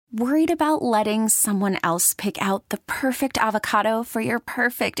Worried about letting someone else pick out the perfect avocado for your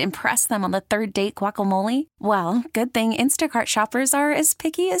perfect impress them on the third date guacamole? Well, good thing Instacart shoppers are as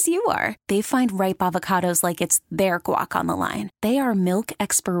picky as you are. They find ripe avocados like it's their guac on the line. They are milk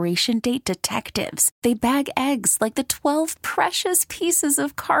expiration date detectives. They bag eggs like the 12 precious pieces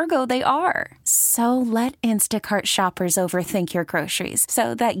of cargo they are. So let Instacart shoppers overthink your groceries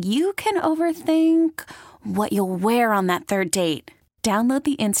so that you can overthink what you'll wear on that third date. Download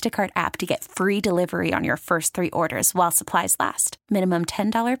the Instacart app to get free delivery on your first 3 orders while supplies last. Minimum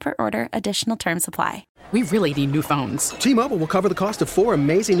 $10 per order. Additional terms apply. We really need new phones. T-Mobile will cover the cost of 4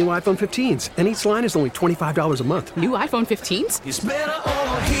 amazing new iPhone 15s, and each line is only $25 a month. New iPhone 15s? It's better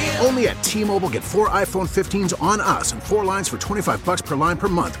over here. Only at T-Mobile, get 4 iPhone 15s on us and 4 lines for $25 per line per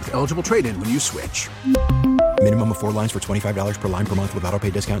month with eligible trade-in when you switch. Minimum of 4 lines for $25 per line per month with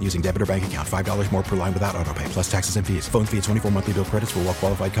autopay discount using debit or bank account. $5 more per line without autopay, plus taxes and fees. Phone fee at 24 monthly bill credits for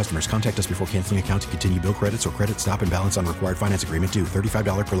well-qualified customers. Contact us before canceling account to continue bill credits or credit stop and balance on required finance agreement due.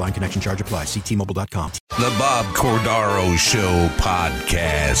 $35 per line connection charge applies. See T-Mobile.com. The Bob Cordaro Show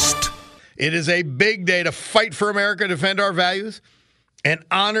podcast. It is a big day to fight for America, defend our values, and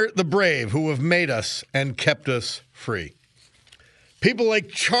honor the brave who have made us and kept us free. People like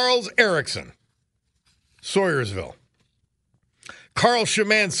Charles Erickson, Sawyersville, Carl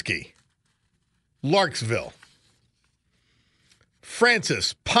Szymanski, Larksville,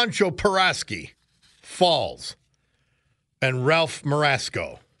 Francis Pancho Paraski, Falls, and Ralph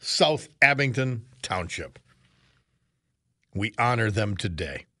Marasco, South Abington Township. We honor them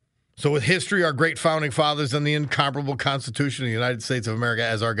today. So with history, our great founding fathers, and the incomparable Constitution of the United States of America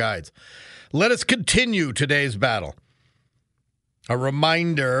as our guides, let us continue today's battle. A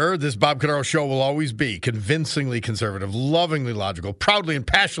reminder, this Bob Cordaro Show will always be convincingly conservative, lovingly logical, proudly and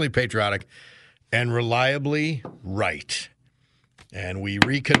passionately patriotic, and reliably right. And we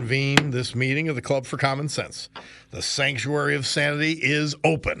reconvene this meeting of the Club for Common Sense. The sanctuary of sanity is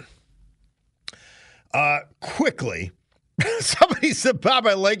open. Quickly, somebody said, Bob,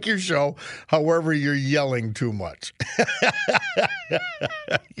 I like your show. However, you're yelling too much.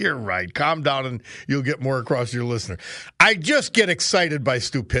 You're right. Calm down and you'll get more across to your listener. I just get excited by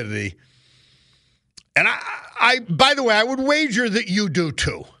stupidity. And I by the way, I would wager that you do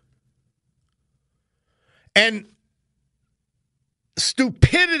too. And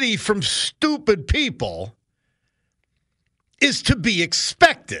stupidity from stupid people is to be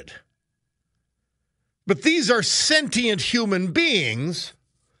expected. But these are sentient human beings.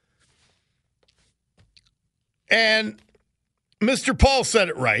 And Mr. Paul said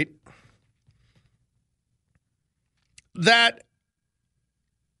it right, that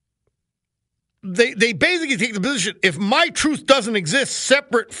they basically take the position, if my truth doesn't exist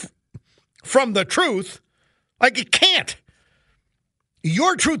separate from the truth, like it can't.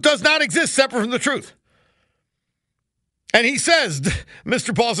 Your truth does not exist separate from the truth. And he says,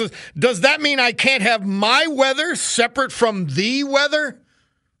 Mr. Paul says, does that mean I can't have my weather separate from the weather?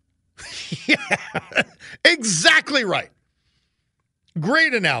 Yeah, exactly right.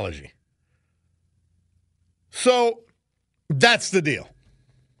 Great analogy. So that's the deal.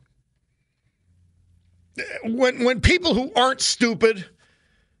 When people who aren't stupid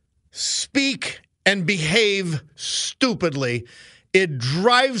speak and behave stupidly, it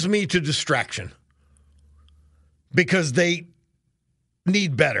drives me to distraction because they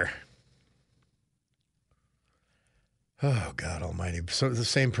need better. Oh, God almighty. So the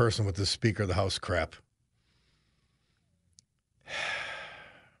same person with the Speaker of the House crap.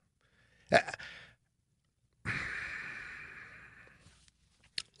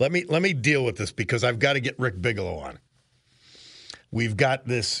 Let me deal with this because I've got to get Rick Bigelow on. We've got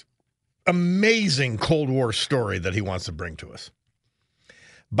this amazing Cold War story that he wants to bring to us.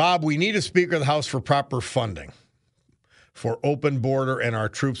 Bob, we need a Speaker of the House for proper funding for open border, and our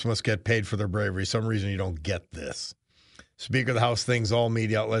troops must get paid for their bravery. Some reason you don't get this. Speaker of the House things all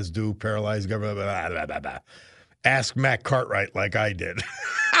media outlets do, paralyze government, blah, blah, blah, blah. Ask Matt Cartwright like I did.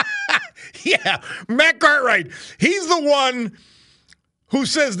 Yeah, Matt Cartwright. He's the one who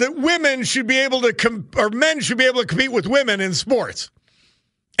says that women should be able to, or men should be able to compete with women in sports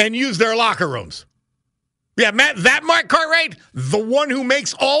and use their locker rooms. Yeah, Matt Cartwright, the one who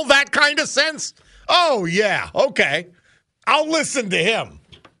makes all that kind of sense? Oh, yeah, okay. I'll listen to him.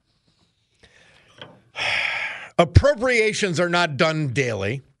 Appropriations are not done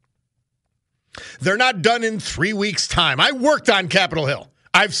daily. They're not done in 3 weeks' time. I worked on Capitol Hill.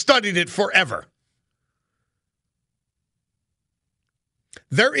 I've studied it forever.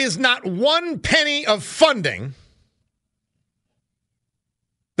 There is not one penny of funding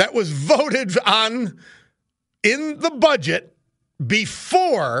that was voted on in the budget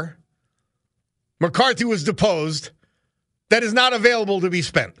before McCarthy was deposed that is not available to be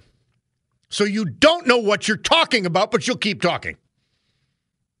spent. So you don't know what you're talking about, but you'll keep talking.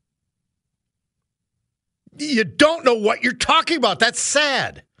 You don't know what you're talking about. That's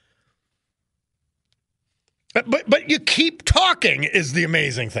sad. But you keep talking is the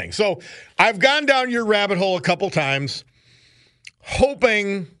amazing thing. So I've gone down your rabbit hole a couple times,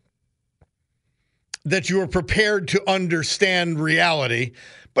 hoping that you are prepared to understand reality.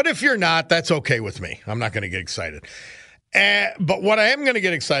 But if you're not, that's okay with me. I'm not going to get excited. But what I am going to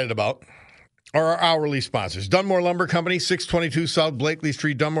get excited about are our hourly sponsors. Dunmore Lumber Company, 622 South Blakely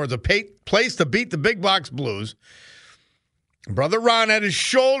Street, Dunmore, the place to beat the big box blues. Brother Ron had his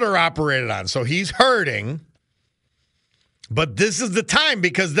shoulder operated on, so he's hurting. But this is the time,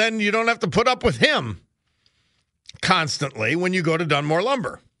 because then you don't have to put up with him constantly when you go to Dunmore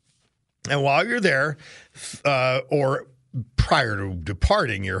Lumber. And while you're there, or prior to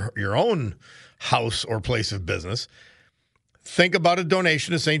departing your own house or place of business, think about a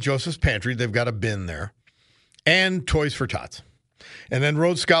donation to St. Joseph's Pantry. They've got a bin there. And Toys for Tots. And then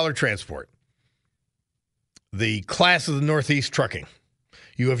Road Scholar Transport. The class of the Northeast trucking.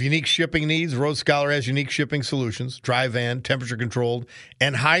 You have unique shipping needs. Road Scholar has unique shipping solutions. Dry van, temperature controlled,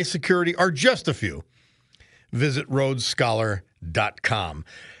 and high security are just a few. Visit roadscholar.com.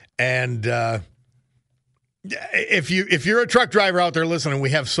 And if you're a truck driver out there listening, we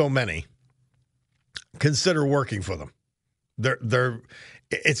have so many, consider working for them.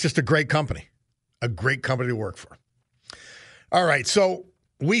 It's just a great company to work for. All right, so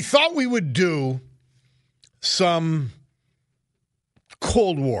we thought we would do some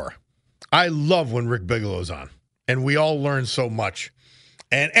Cold War. I love when Rick Bigelow's on, and we all learn so much.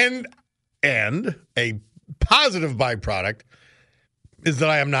 And a positive byproduct is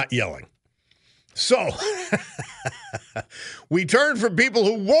that I am not yelling. So we turn from people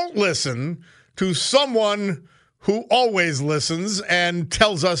who won't listen to someone who always listens and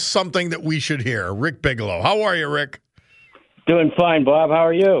tells us something that we should hear. Rick Bigelow. How are you, Rick? Doing fine, Bob. How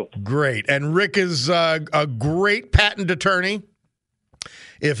are you? Great. And Rick is a great patent attorney.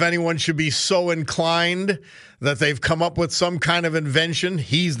 If anyone should be so inclined that they've come up with some kind of invention,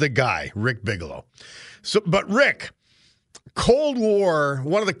 he's the guy, Rick Bigelow. But Rick, Cold War,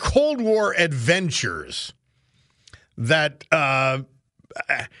 one of the Cold War adventures that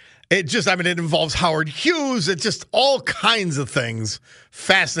it involves Howard Hughes. It's just all kinds of things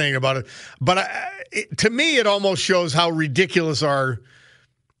fascinating about it. But to me, it almost shows how ridiculous our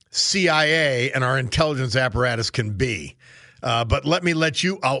CIA and our intelligence apparatus can be. But let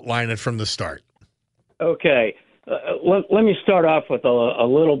you outline it from the start. Okay. Let me start off with a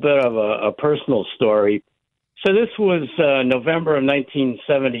little bit of a personal story. So this was November of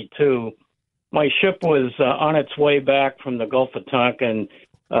 1972. My ship was on its way back from the Gulf of Tonkin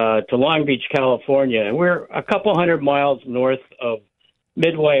to Long Beach, California. And we're a couple hundred miles north of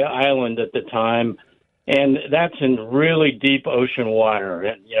Midway Island at the time. And that's in really deep ocean water.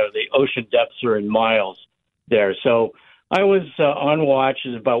 And, the ocean depths are in miles there. So I was on watch. It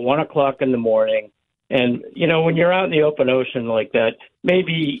was about 1 o'clock in the morning. And, when you're out in the open ocean like that,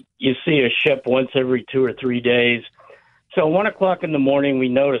 maybe you see a ship once every 2 or 3 days. So 1 o'clock in the morning, we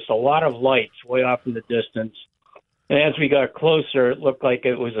noticed a lot of lights way off in the distance. And as we got closer, it looked like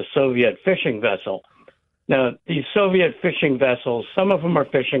it was a Soviet fishing vessel. Now, these Soviet fishing vessels, some of them are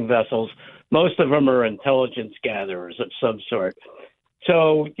fishing vessels. Most of them are intelligence gatherers of some sort.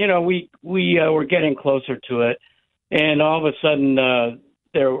 So, we were getting closer to it. And all of a sudden,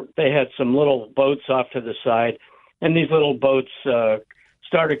 they had some little boats off to the side, and these little boats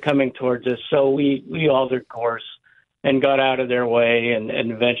started coming towards us. So we altered course and got out of their way and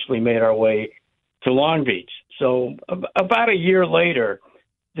eventually made our way to Long Beach. So about a year later,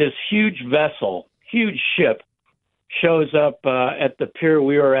 this huge ship, shows up at the pier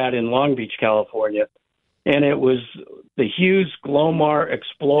we were at in Long Beach, California. And it was the Hughes Glomar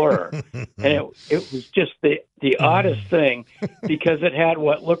Explorer. And it was just the oddest thing because it had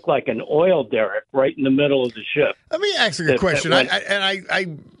what looked like an oil derrick right in the middle of the ship. Let me ask you a question.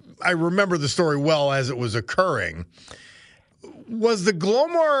 I remember the story well as it was occurring. Was the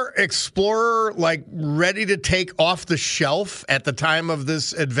Glomar Explorer ready to take off the shelf at the time of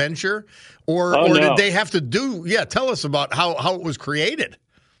this adventure? Or no. Did they have to tell us about how it was created.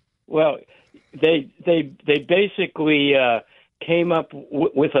 Well, They basically came up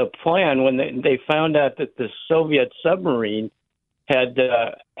with a plan when they found out that the Soviet submarine had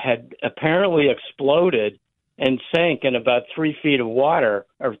apparently exploded and sank in about 3 feet of water,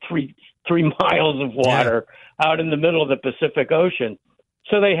 or three miles of water out in the middle of the Pacific Ocean.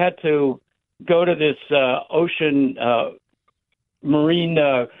 So they had to go to this ocean marine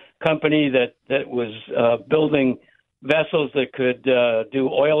company that was building vessels that could do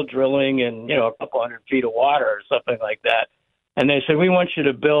oil drilling in, a couple hundred feet of water or something like that. And they said, we want you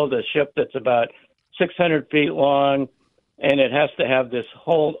to build a ship that's about 600 feet long, and it has to have this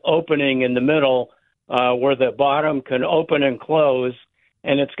whole opening in the middle where the bottom can open and close,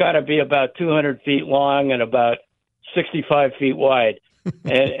 and it's got to be about 200 feet long and about 65 feet wide.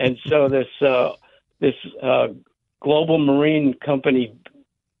 and so this global marine company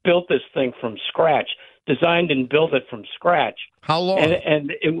built this thing from scratch, designed and built it from scratch. How long?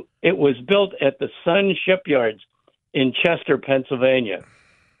 And it was built at the Sun Shipyards in Chester, Pennsylvania.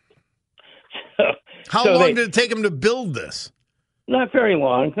 How long did it take them to build this? Not very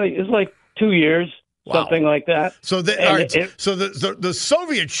long. It was like 2 years, something like that. So the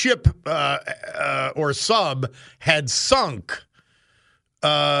Soviet ship or sub had sunk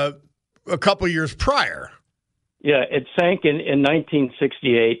a couple years prior. Yeah, it sank in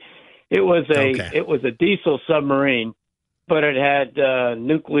 1968. It was a diesel submarine, but it had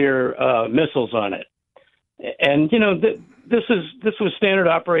nuclear missiles on it. And this was standard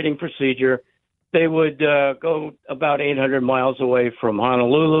operating procedure. They would go about 800 miles away from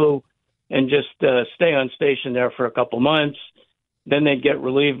Honolulu and just stay on station there for a couple months. Then they'd get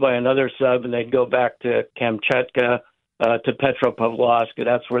relieved by another sub, and they'd go back to Kamchatka, to Petropavlovsk.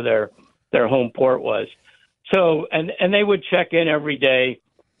 That's where their home port was. So, and they would check in every day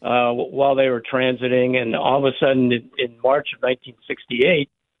while they were transiting. And all of a sudden, in March of 1968,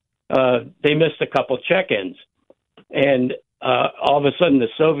 they missed a couple check-ins. And all of a sudden, the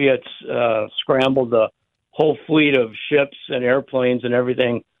Soviets scrambled the whole fleet of ships and airplanes and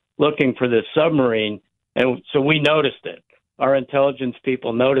everything looking for this submarine. And so we noticed it. Our intelligence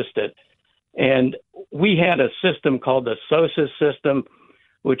people noticed it. And we had a system called the SOSUS system,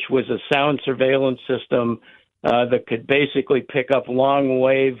 which was a sound surveillance system that could basically pick up long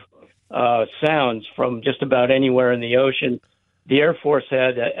wave sounds from just about anywhere in the ocean. The Air Force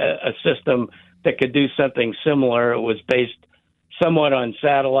had a system that could do something similar. It was based somewhat on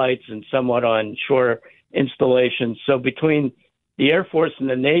satellites and somewhat on shore installations. So between the Air Force and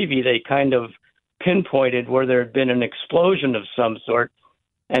the Navy, they kind of pinpointed where there had been an explosion of some sort.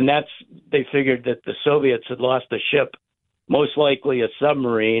 And they figured that the Soviets had lost a ship, most likely a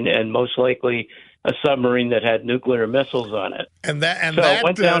submarine, and most likely a submarine that had nuclear missiles on it. And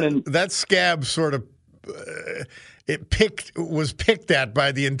that scab sort of was picked at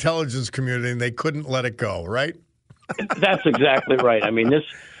by the intelligence community, and they couldn't let it go, right? That's exactly right. I mean,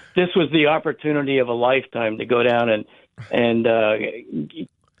 this was the opportunity of a lifetime to go down and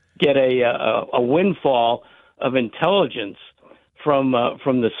get a windfall of intelligence from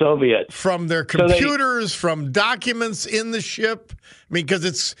the Soviets, from their computers, from documents in the ship. I mean, because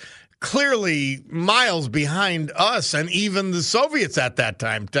it's clearly miles behind us and even the Soviets at that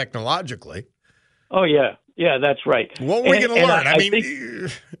time technologically. Oh yeah, that's right. What were we going to learn? I mean,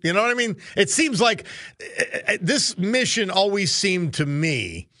 you know what I mean? It seems like this mission always seemed to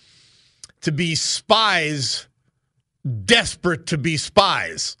me to be spies desperate to be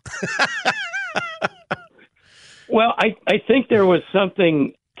spies. Well, I think there was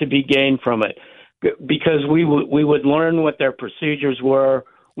something to be gained from it because we would learn what their procedures were,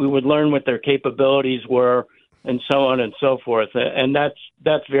 we would learn what their capabilities were, and so on and so forth. And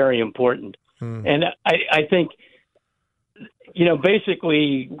that's very important. And I think,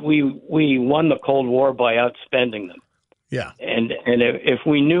 basically we won the Cold War by outspending them. Yeah. And if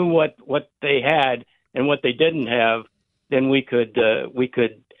we knew what they had and what they didn't have, then we could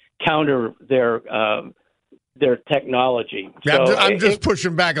counter their technology. So I'm just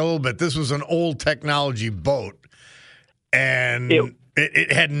pushing back a little bit. This was an old technology boat, and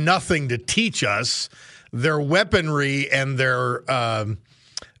it had nothing to teach us. Their weaponry and their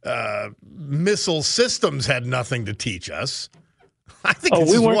missile systems had nothing to teach us. I think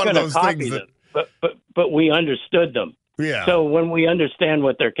this is one of those things that... But we understood them. Yeah. So when we understand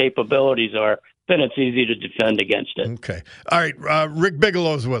what their capabilities are, then it's easy to defend against it. Okay. All right. Rick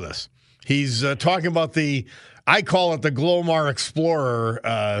Bigelow's with us. He's talking about I call it the Glomar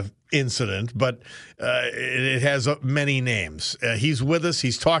Explorer incident, but it has many names. He's with us.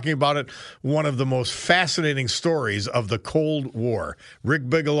 He's talking about it. One of the most fascinating stories of the Cold War. Rick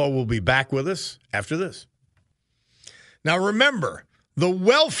Bigelow will be back with us after this. Now, remember, the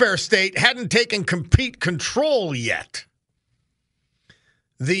welfare state hadn't taken complete control yet.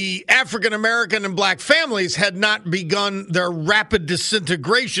 The African American and black families had not begun their rapid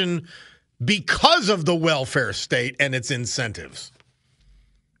disintegration because of the welfare state and its incentives.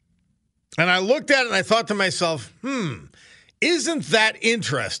 And I looked at it and I thought to myself, isn't that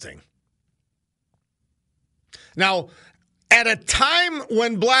interesting? Now, at a time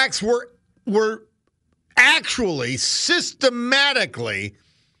when blacks were actually systematically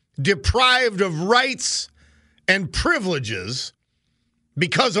deprived of rights and privileges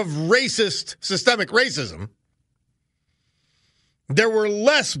because of systemic racism, there were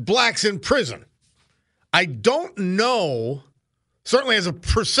less blacks in prison. I don't know, certainly as a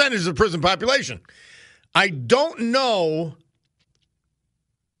percentage of the prison population, I don't know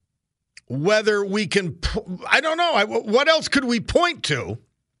whether we can, I don't know, what else could we point to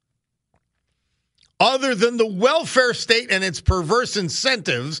other than the welfare state and its perverse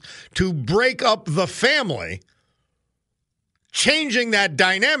incentives to break up the family, changing that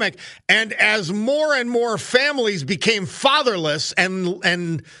dynamic. And as more and more families became fatherless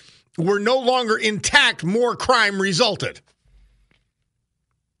and were no longer intact, more crime resulted.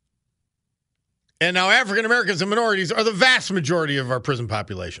 And now African Americans and minorities are the vast majority of our prison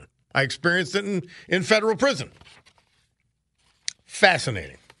population. I experienced it in federal prison.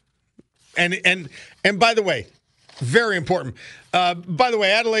 Fascinating. And by the way, very important. By the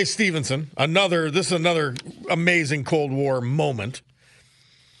way, Adlai Stevenson, this is another amazing Cold War moment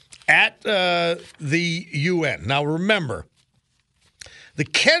at the UN. Now remember, the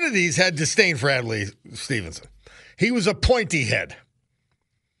Kennedys had disdain for Adlai Stevenson. He was a pointy head.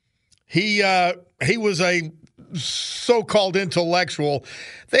 He was a so-called intellectual.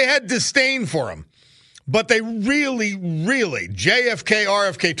 They had disdain for him. But they really, JFK,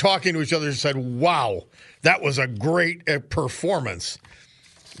 RFK talking to each other said, wow, that was a great performance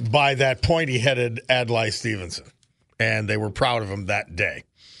by that pointy-headed Adlai Stevenson. And they were proud of him that day.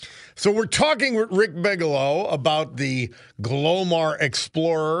 So we're talking with Rick Bigelow about the Glomar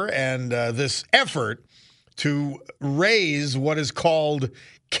Explorer and this effort to raise what is called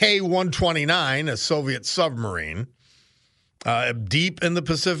K-129, a Soviet submarine, deep in the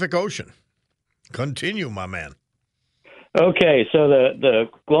Pacific Ocean. Continue, my man. Okay, so the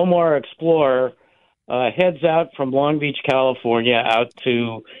Glomar Explorer heads out from Long Beach, California, out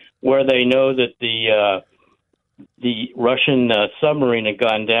to where they know that the Russian submarine had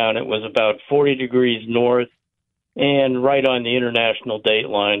gone down. It was about 40 degrees north and right on the international date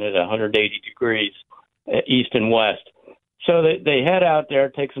line at 180 degrees east and west. So they head out there.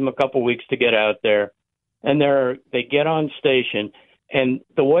 It takes them a couple weeks to get out there, and they get on station. And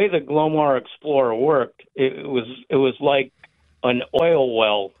the way the Glomar Explorer worked, it was like an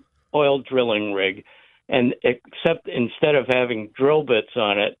oil drilling rig, and except instead of having drill bits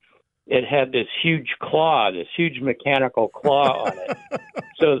on it, it had this huge mechanical claw on it.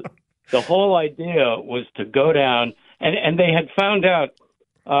 So the whole idea was to go down, and they had found out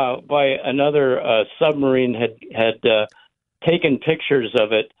by another submarine had taken pictures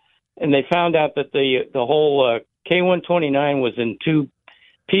of it, and they found out that the whole K-129 was in two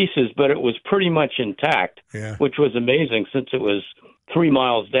pieces, but it was pretty much intact, which was amazing since it was 3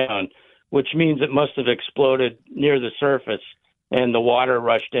 miles down, which means it must have exploded near the surface, and the water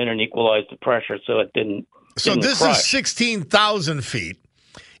rushed in and equalized the pressure, so it didn't. So this crush. is 16,000 feet.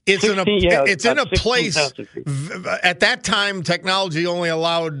 It's in a place. At that time, technology only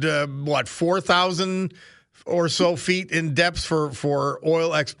allowed 4,000 or so feet in depth for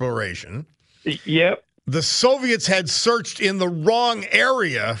oil exploration. Yep. The Soviets had searched in the wrong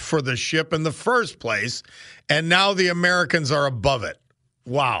area for the ship in the first place, and now the Americans are above it.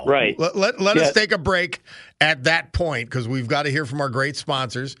 Wow. Right. Let us take a break at that point because we've got to hear from our great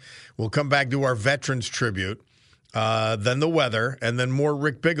sponsors. We'll come back to our Veterans Tribute, then the weather, and then more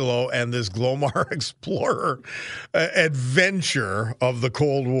Rick Bigelow and this Glomar Explorer adventure of the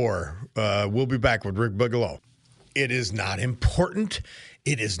Cold War. We'll be back with Rick Bigelow. It is not important.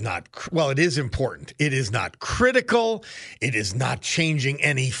 It is not, it is important. It is not critical. It is not changing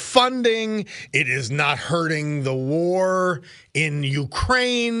any funding. It is not hurting the war in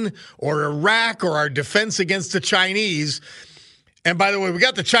Ukraine or Iraq or our defense against the Chinese. And by the way, we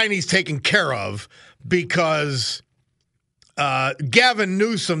got the Chinese taken care of because Gavin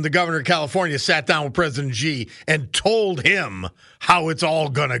Newsom, the governor of California, sat down with President Xi and told him how it's all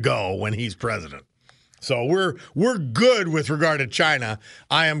going to go when he's president. So we're good with regard to China.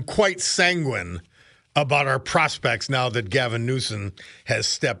 I am quite sanguine about our prospects now that Gavin Newsom has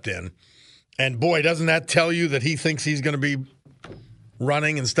stepped in. And boy, doesn't that tell you that he thinks he's going to be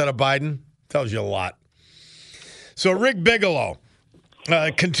running instead of Biden? Tells you a lot. So Rick Bigelow,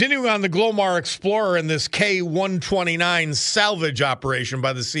 continuing on the Glomar Explorer and this K-129 salvage operation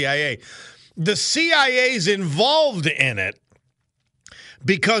by the CIA. The CIA's involved in it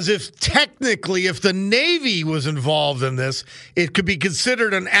because if the Navy was involved in this, it could be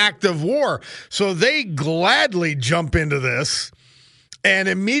considered an act of war. So they gladly jump into this and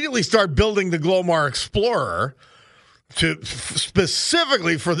immediately start building the Glomar Explorer.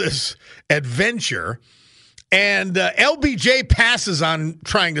 specifically for this adventure. And LBJ passes on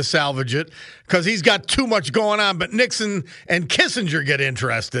trying to salvage it because he's got too much going on. But Nixon and Kissinger get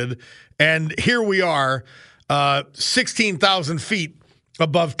interested. And here we are, 16,000 feet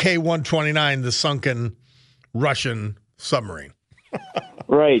above K-129, the sunken Russian submarine.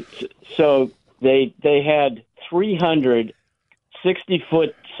 Right. So they had 300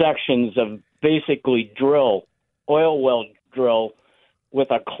 60-foot sections of basically oil well drill, with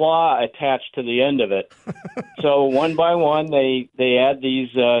a claw attached to the end of it. So one by one, they add these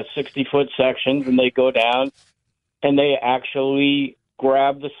 60-foot sections, and they go down, and they actually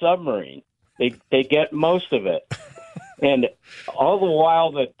grab the submarine. They get most of it, and all the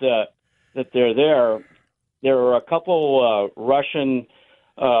while that they're there were a couple Russian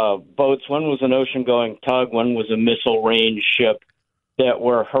boats. One was an ocean-going tug. One was a missile-range ship that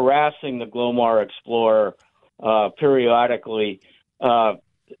were harassing the Glomar Explorer periodically. The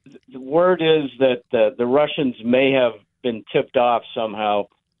word is that the Russians may have been tipped off somehow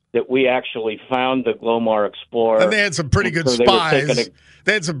that we actually found the Glomar Explorer. And they had some pretty good spies.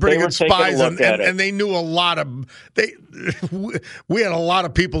 They had some pretty good spies, and they knew a lot of. We had a lot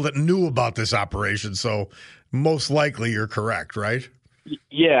of people that knew about this operation, so most likely you're correct, right?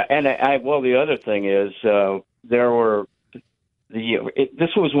 Yeah, and the other thing is there were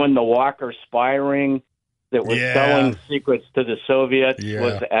this was when the Walker spy ring that was selling secrets to the Soviets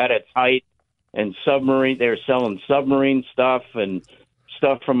was at its height, and they were selling submarine stuff and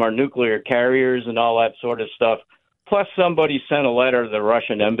stuff from our nuclear carriers and all that sort of stuff. Plus, somebody sent a letter to the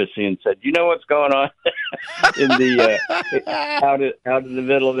Russian embassy and said, "You know what's going on in the out in the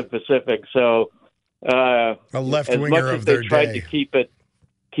middle of the Pacific." So, a left-winger of their day. They tried to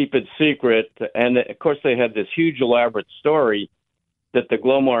keep it secret, and of course, they had this huge elaborate story that the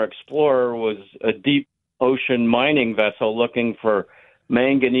Glomar Explorer was a deep ocean mining vessel looking for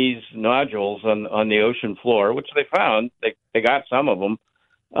manganese nodules on the ocean floor, which they found. They got some of them,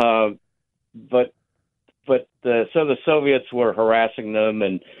 so the Soviets were harassing them,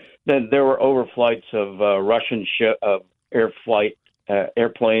 and then there were overflights of Russian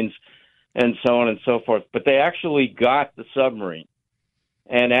airplanes, and so on and so forth. But they actually got the submarine,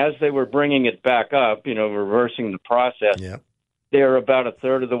 and as they were bringing it back up, reversing the process. Yeah. They're about a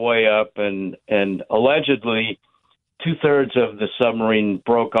third of the way up, and allegedly 2/3 of the submarine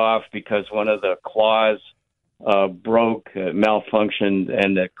broke off because one of the claws malfunctioned,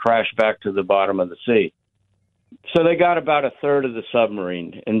 and it crashed back to the bottom of the sea. So they got about a third of the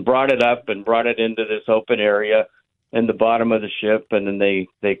submarine and brought it up and brought it into this open area in the bottom of the ship, and then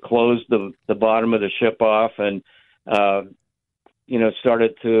they closed the bottom of the ship off and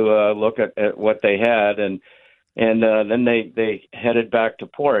started to look at what they had, and then they headed back to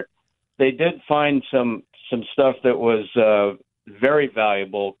port. They did find some stuff that was very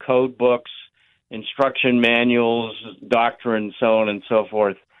valuable: code books, instruction manuals, doctrine, so on and so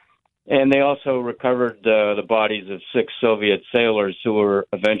forth. And they also recovered the bodies of 6 Soviet sailors who were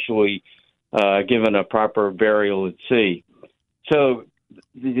eventually given a proper burial at sea. So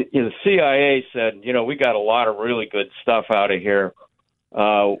the CIA said, we got a lot of really good stuff out of here.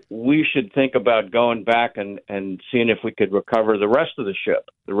 We should think about going back and seeing if we could recover the rest of the ship,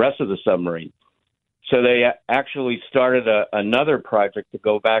 the rest of the submarine. So they actually started another project to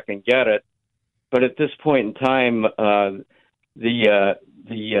go back and get it. But at this point in time, the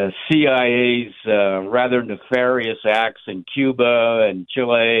CIA's rather nefarious acts in Cuba and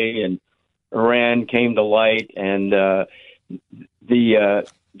Chile and Iran came to light, and the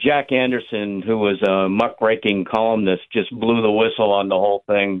Jack Anderson, who was a muckraking columnist, just blew the whistle on the whole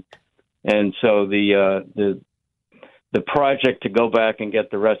thing, and so the project to go back and get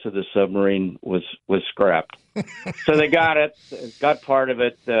the rest of the submarine was scrapped. So they got part of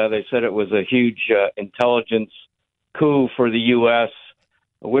it. They said it was a huge intelligence coup for the U.S.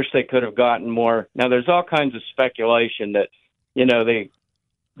 I wish they could have gotten more. Now, there's all kinds of speculation that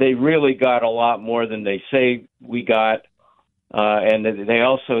they really got a lot more than they say we got. And they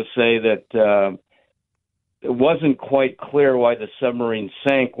also say that it wasn't quite clear why the submarine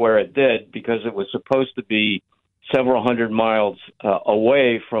sank where it did, because it was supposed to be several hundred miles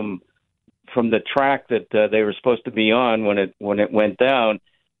away from the track that they were supposed to be on when it went down.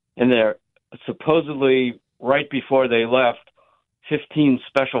 And they're supposedly right before they left, 15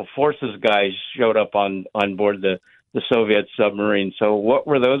 special forces guys showed up on board the Soviet submarine. So what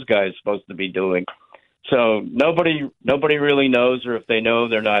were those guys supposed to be doing? So nobody really knows, or if they know,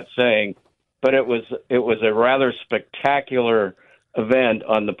 they're not saying. But it was a rather spectacular event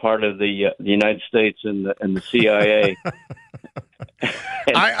on the part of the United States and the CIA.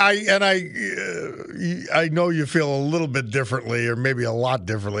 I know you feel a little bit differently, or maybe a lot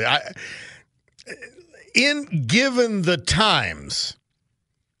differently. Given the times,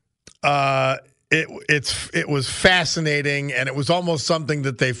 it was fascinating, and it was almost something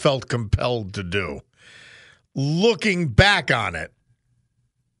that they felt compelled to do. Looking back on it,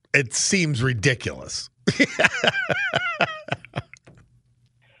 it seems ridiculous.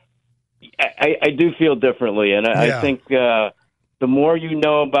 I do feel differently, and I think the more you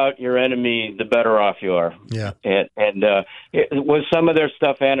know about your enemy, the better off you are. Yeah. And was some of their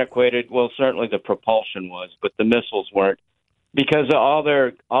stuff antiquated? Well, certainly the propulsion was, but the missiles weren't, because all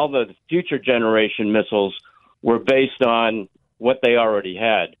the future generation missiles were based on what they already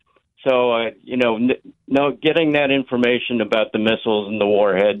had. So getting that information about the missiles and the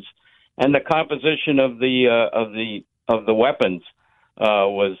warheads and the composition of the weapons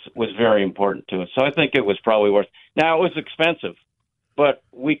was very important to us. So I think it was probably worth. Now, it was expensive, but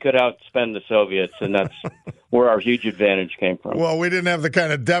we could outspend the Soviets, and that's where our huge advantage came from. Well, we didn't have the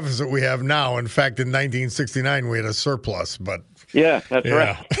kind of deficit we have now. In fact, in 1969, we had a surplus. But yeah, that's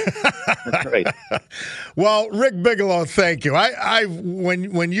right. That's right. Well, Rick Bigelow, thank you.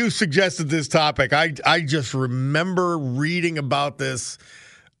 When you suggested this topic, I just remember reading about this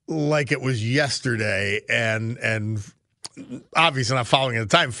like it was yesterday, and obviously not following it at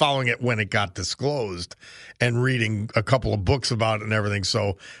the time, following it when it got disclosed, and reading a couple of books about it and everything.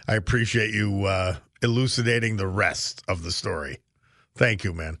 So I appreciate you elucidating the rest of the story. Thank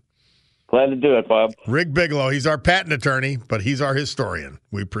you, man. Glad to do it, Bob. Rick Bigelow, he's our patent attorney, but he's our historian.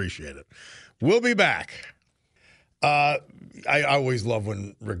 We appreciate it. We'll be back. I always love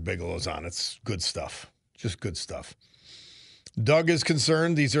when Rick Bigelow's on. It's good stuff. Just good stuff. Doug is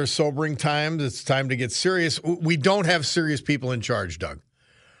concerned. These are sobering times. It's time to get serious. We don't have serious people in charge, Doug.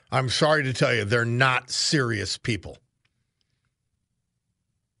 I'm sorry to tell you, they're not serious people.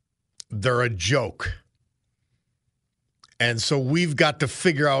 They're a joke. And so we've got to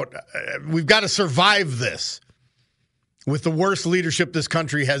figure out, we've got to survive this with the worst leadership this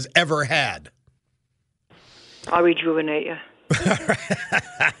country has ever had. I'll rejuvenate you.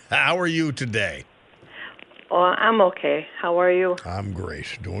 How are you today? Oh, I'm okay. How are you? I'm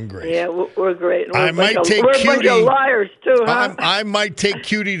great. Doing great. Yeah, we're great. We're a bunch of liars, too, huh? I might take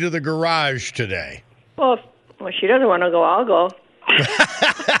Cutie to the garage today. Well, if she doesn't want to go, I'll go.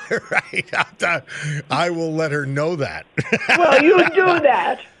 Right. I will let her know that. Well, you do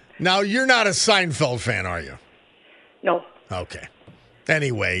that. Now, you're not a Seinfeld fan, are you? No. Okay.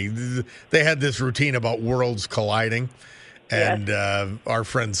 Anyway, they had this routine about worlds colliding. And our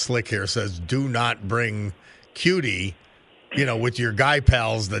friend Slick here says, do not bring Cutie, with your guy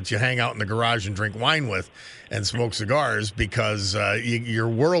pals that you hang out in the garage and drink wine with and smoke cigars, because your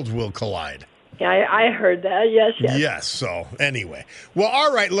worlds will collide. Yeah, I heard that. Yes. Yes. So anyway, well,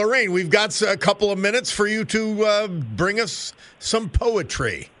 all right, Lorraine, we've got a couple of minutes for you to bring us some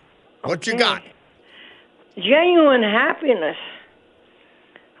poetry. What you got? Genuine happiness.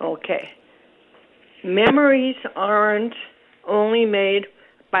 Okay. Memories aren't only made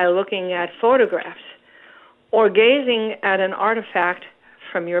by looking at photographs or gazing at an artifact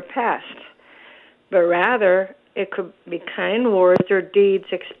from your past, but rather it could be kind words or deeds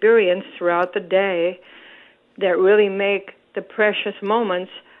experienced throughout the day that really make the precious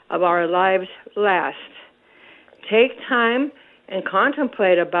moments of our lives last. Take time and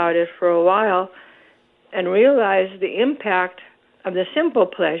contemplate about it for a while and realize the impact of the simple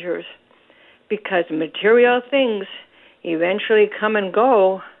pleasures, because material things eventually come and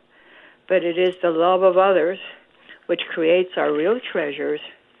go, but it is the love of others which creates our real treasures.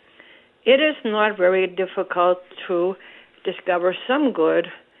 It is not very difficult to discover some good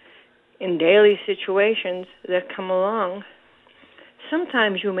in daily situations that come along.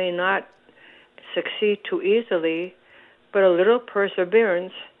 Sometimes you may not succeed too easily, but a little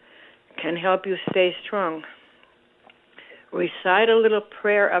perseverance can help you stay strong. Recite a little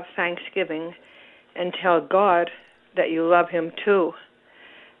prayer of thanksgiving and tell God that you love him too.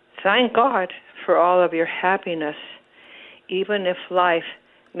 Thank God for all of your happiness, even if life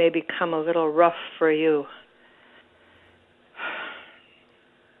may become a little rough for you.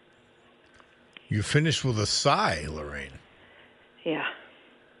 You finished with a sigh, Lorraine. Yeah.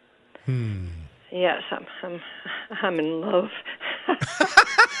 Yes, I'm in love.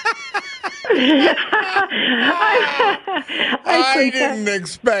 I didn't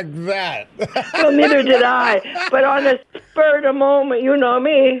expect that. Well, neither did I. But on the spur of the moment, you know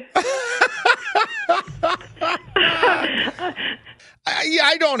me.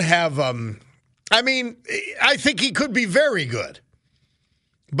 I don't have, I think he could be very good.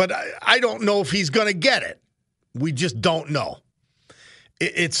 But I don't know if he's going to get it. We just don't know.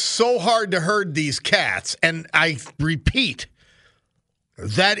 It's so hard to herd these cats. And I repeat,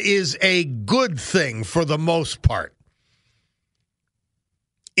 that is a good thing for the most part.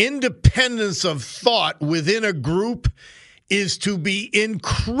 Independence of thought within a group is to be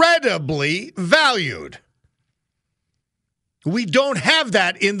incredibly valued. We don't have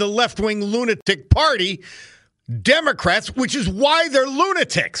that in the left-wing lunatic party, Democrats, which is why they're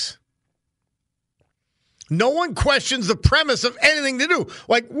lunatics. No one questions the premise of anything to do.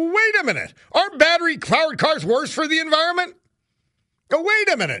 Like, wait a minute. Are battery-powered cars worse for the environment? Oh,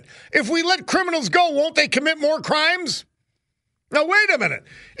 wait a minute. If we let criminals go, won't they commit more crimes? Now, wait a minute.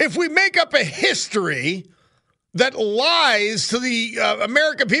 If we make up a history that lies to the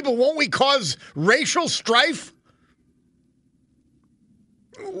American people, won't we cause racial strife?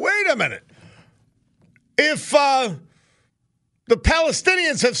 Wait a minute. If the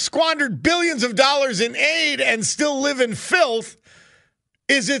Palestinians have squandered billions of dollars in aid and still live in filth,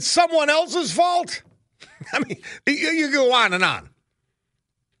 is it someone else's fault? I mean, you go on and on.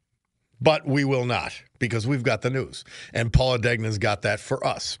 But we will not, because we've got the news. And Paula Degnan's got that for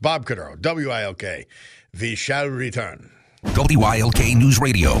us. Bob Cordaro, WILK. We shall return. WILK News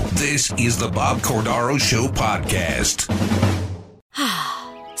Radio. This is the Bob Cordaro Show podcast.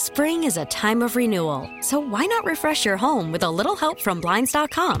 Spring is a time of renewal, so why not refresh your home with a little help from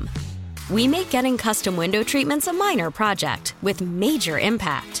Blinds.com? We make getting custom window treatments a minor project with major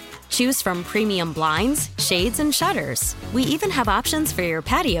impact. Choose from premium blinds, shades, and shutters. We even have options for your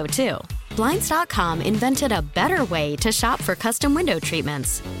patio, too. Blinds.com invented a better way to shop for custom window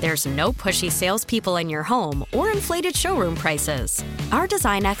treatments. There's no pushy salespeople in your home or inflated showroom prices. Our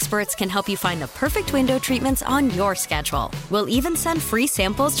design experts can help you find the perfect window treatments on your schedule. We'll even send free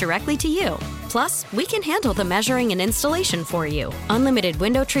samples directly to you. Plus, we can handle the measuring and installation for you. Unlimited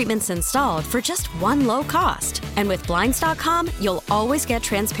window treatments installed for just one low cost. And with Blinds.com, you'll always get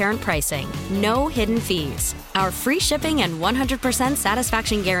transparent pricing. No hidden fees. Our free shipping and 100%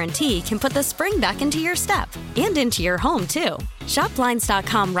 satisfaction guarantee can put the spring back into your step and into your home, too. Shop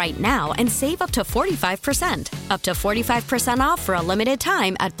Blinds.com right now and save up to 45%. Up to 45% off for a limited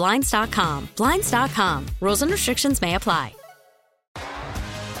time at Blinds.com. Blinds.com. Rules and restrictions may apply.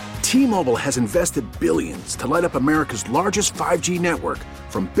 T-Mobile has invested billions to light up America's largest 5G network,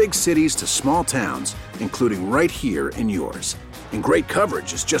 from big cities to small towns, including right here in yours. And great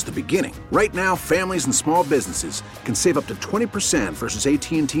coverage is just the beginning. Right now, families and small businesses can save up to 20% versus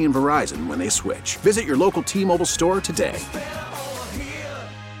AT&T and Verizon when they switch. Visit your local T-Mobile store today.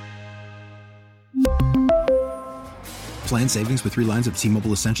 Plan savings with 3 lines of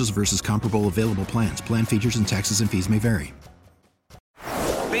T-Mobile Essentials versus comparable available plans. Plan features and taxes and fees may vary.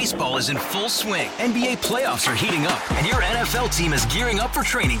 Baseball is in full swing. NBA playoffs are heating up, and your NFL team is gearing up for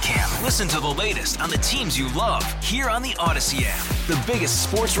training camp. Listen to the latest on the teams you love here on the Odyssey app. The biggest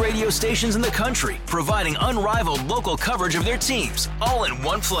sports radio stations in the country, providing unrivaled local coverage of their teams, all in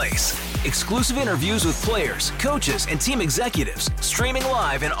one place. Exclusive interviews with players, coaches, and team executives, streaming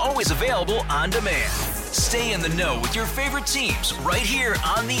live and always available on demand. Stay in the know with your favorite teams right here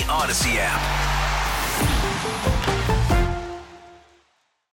on the Odyssey app.